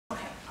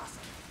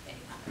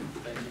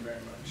you very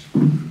much.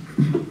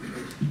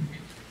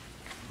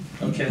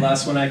 Okay,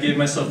 last one. I gave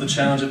myself the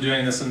challenge of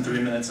doing this in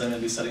 3 minutes. I may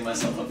be setting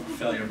myself up for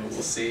failure, but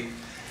we'll see.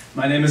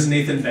 My name is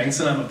Nathan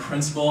Bengtsson. I'm a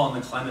principal on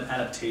the climate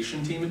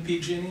adaptation team at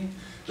PG&E.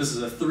 This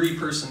is a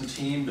 3-person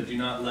team, but do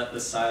not let the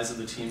size of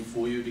the team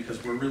fool you,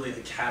 because we're really a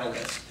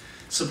catalyst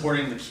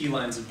supporting the key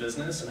lines of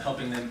business and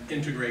helping them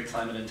integrate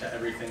climate into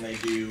everything they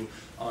do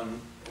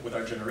with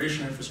our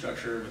generation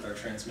infrastructure, with our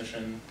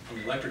transmission on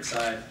the electric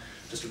side,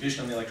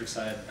 distribution on the electric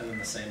side, and then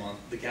the same on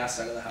the gas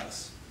side of the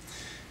house.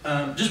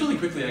 Just really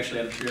quickly, actually,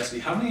 out of curiosity,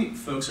 how many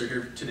folks are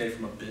here today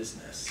from a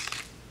business?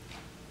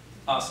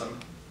 Awesome.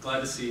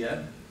 Glad to see you.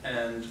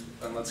 And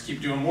let's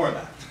keep doing more of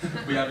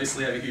that. We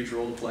obviously have a huge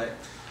role to play,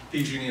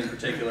 PG&E in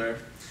particular.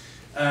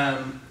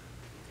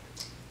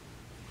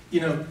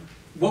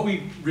 What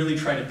we really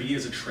try to be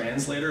is a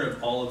translator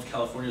of all of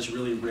California's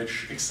really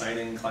rich,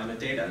 exciting climate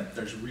data.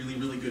 There's really,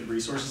 really good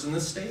resources in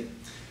this state.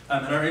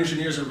 And our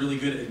engineers are really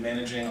good at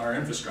managing our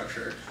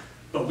infrastructure.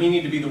 But we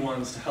need to be the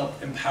ones to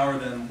help empower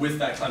them with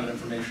that climate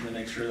information to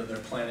make sure that they're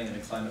planning in a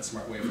climate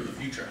smart way for the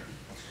future.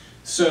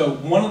 So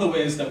one of the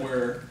ways that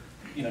we're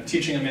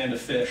teaching a man to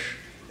fish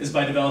is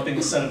by developing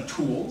a set of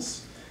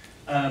tools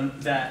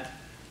that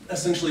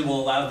essentially will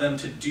allow them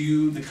to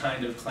do the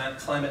kind of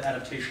climate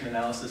adaptation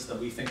analysis that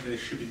we think they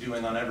should be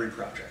doing on every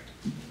project.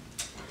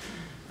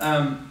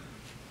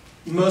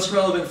 Most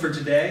relevant for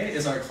today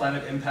is our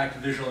climate impact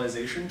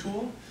visualization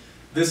tool.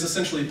 This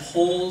essentially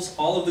pulls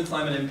all of the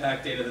climate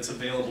impact data that's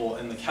available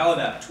in the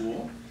CalAdapt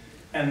tool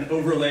and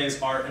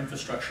overlays our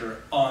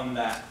infrastructure on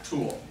that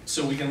tool.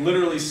 So we can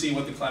literally see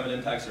what the climate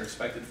impacts are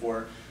expected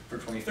for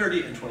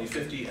 2030 and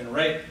 2050 and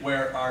right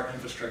where our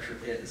infrastructure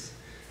is.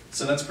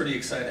 So that's pretty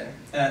exciting.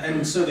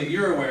 And so that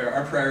you're aware,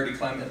 our priority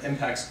climate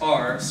impacts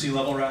are sea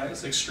level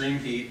rise, extreme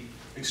heat,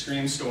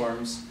 extreme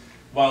storms,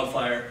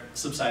 wildfire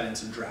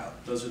subsidence, and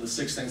drought. Those are the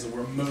 6 things that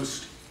we're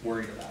most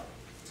worried about.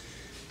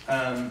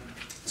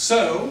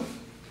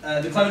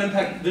 The climate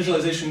impact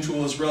visualization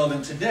tool is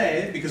relevant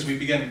today because we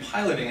began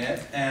piloting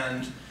it,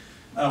 and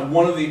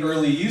one of the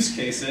early use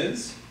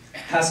cases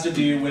has to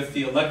do with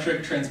the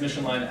electric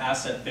transmission line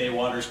asset Bay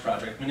Waters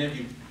project. Many of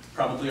you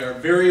probably are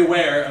very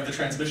aware of the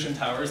transmission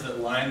towers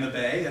that line the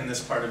bay in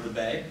this part of the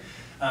bay.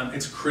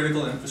 It's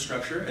critical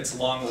infrastructure. It's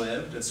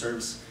long-lived. It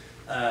serves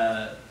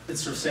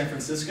San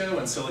Francisco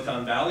and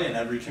Silicon Valley and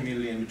every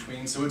community in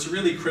between. So it's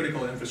really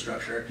critical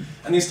infrastructure.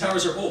 And these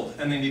towers are old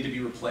and they need to be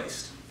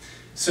replaced.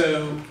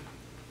 So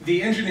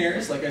the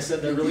engineers, like I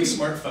said, they're really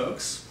smart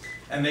folks.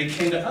 And they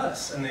came to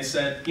us and they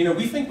said,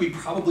 we think we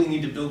probably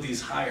need to build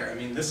these higher. I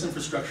mean, this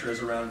infrastructure is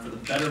around for the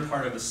better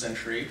part of a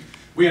century.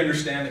 We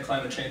understand that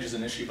climate change is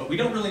an issue, but we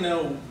don't really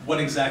know what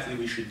exactly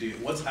we should do,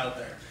 what's out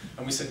there.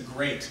 And we said,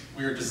 great,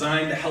 we are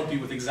designed to help you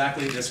with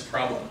exactly this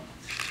problem.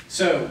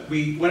 So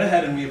we went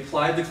ahead and we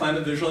applied the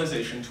climate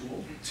visualization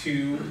tool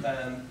to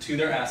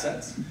their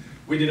assets.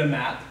 We did a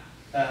map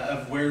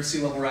of where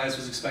sea level rise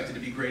was expected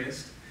to be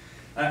greatest.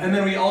 And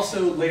then we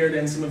also layered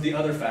in some of the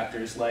other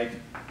factors like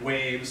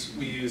waves.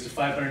 We used a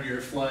 500-year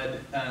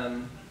flood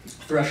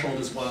threshold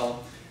as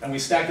well. And we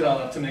stacked it all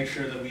up to make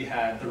sure that we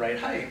had the right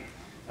height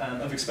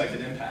of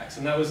expected impacts.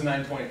 And that was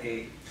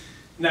 9.8.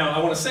 Now, I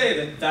want to say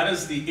that that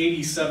is the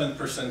 87th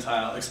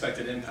percentile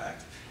expected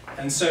impact.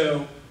 And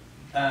so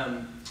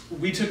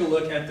we took a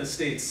look at the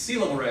state's sea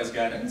level rise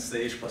guidance,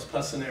 the H++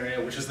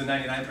 scenario, which is the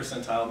 99th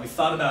percentile. And we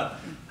thought about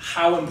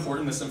how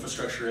important this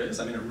infrastructure is.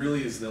 I mean, it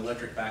really is the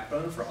electric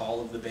backbone for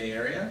all of the Bay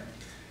Area.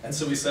 And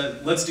so we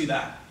said, let's do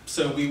that.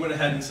 So we went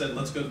ahead and said,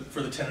 let's go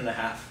for the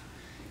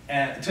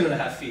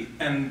 10.5 feet.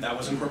 And that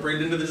was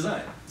incorporated into the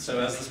design. So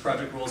as this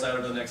project rolls out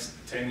over the next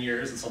 10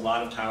 years, it's a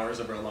lot of towers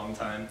over a long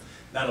time,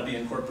 that'll be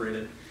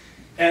incorporated.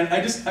 And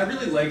I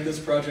really like this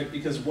project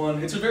because,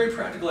 one, it's a very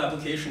practical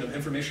application of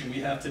information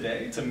we have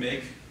today to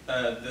make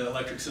the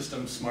electric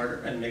system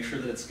smarter and make sure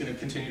that it's going to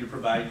continue to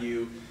provide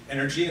you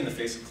energy in the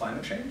face of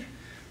climate change.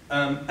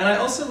 And I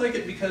also like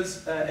it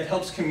because it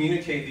helps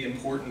communicate the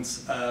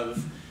importance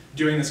of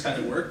doing this kind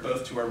of work,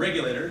 both to our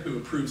regulator, who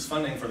approves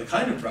funding for the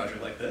kind of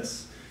project like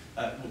this.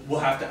 We'll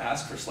have to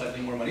ask for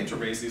slightly more money to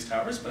raise these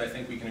towers, but I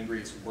think we can agree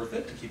it's worth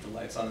it to keep the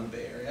lights on in the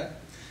Bay Area.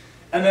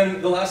 And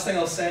then the last thing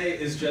I'll say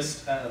is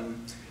just,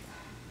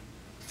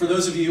 for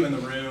those of you in the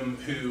room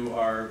who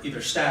are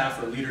either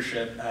staff or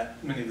leadership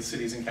at many of the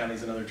cities and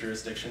counties and other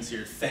jurisdictions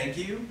here, thank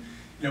you.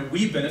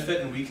 We benefit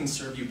and we can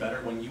serve you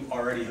better when you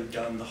already have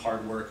done the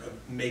hard work of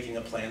making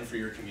a plan for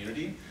your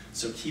community.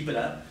 So keep it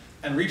up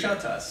and reach out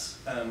to us.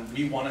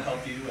 We want to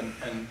help you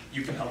and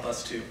you can help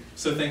us too.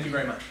 So thank you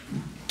very much.